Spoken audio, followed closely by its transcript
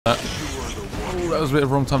that. Oh, that was a bit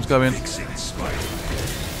of a wrong time to go in.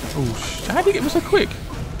 Oh, how did he get me so quick?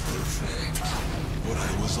 What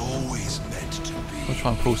I was always meant to be. I'll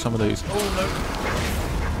try and pull some of these. Oh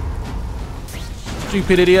no!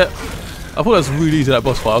 Stupid idiot! I thought that was really easy, that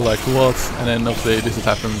boss fight. I was like, what? And then obviously this has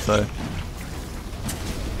happened, so.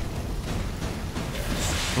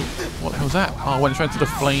 Oh, what the hell was that? Oh, I went straight to the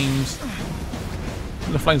flames.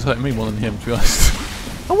 The flames hurt me more than him, to be honest.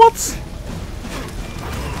 Oh, what?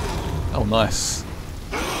 Oh, nice.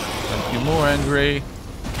 Thank you, more angry.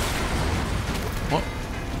 What?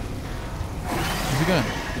 Where's he going?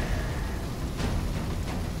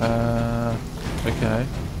 Okay.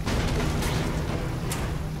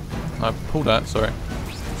 I pulled that, sorry.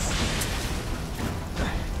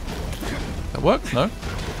 That worked? No?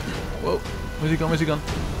 Whoa. Where's he gone? Where's he gone?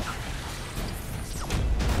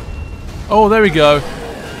 Oh, there we go.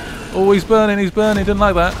 Oh, he's burning, he's burning. Didn't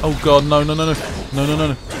like that. Oh, God, no, no, no, no. No, no, no,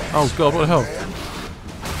 no. Oh, God, what the hell?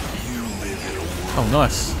 Oh,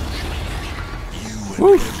 nice.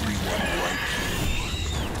 Woo!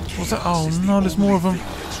 What's that? Oh, no, there's more of them.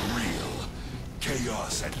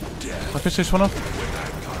 I finish this one off?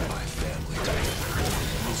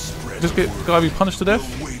 Just get the guy be punished to death?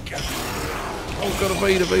 Oh, God,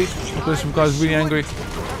 evade, evade. Look, there's some guys really angry.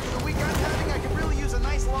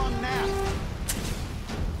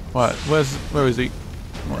 Right, where is he?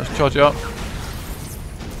 Right, let's charge it up.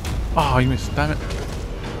 Oh, he missed, damn it.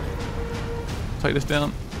 Take this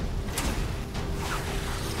down.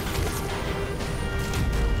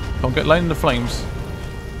 Can't get laid in the flames.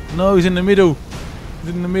 No, he's in the middle. He's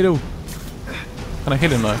in the middle. Can I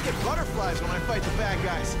hit him though?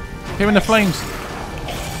 Hit him in the flames.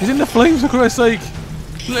 He's in the flames, for Christ's sake.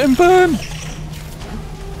 Let him burn.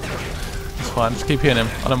 It's fine, just keep hitting him.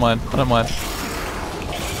 I don't mind. I don't mind.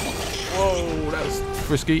 Whoa, that was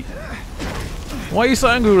risky. Why are you so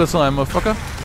angry all the time, motherfucker?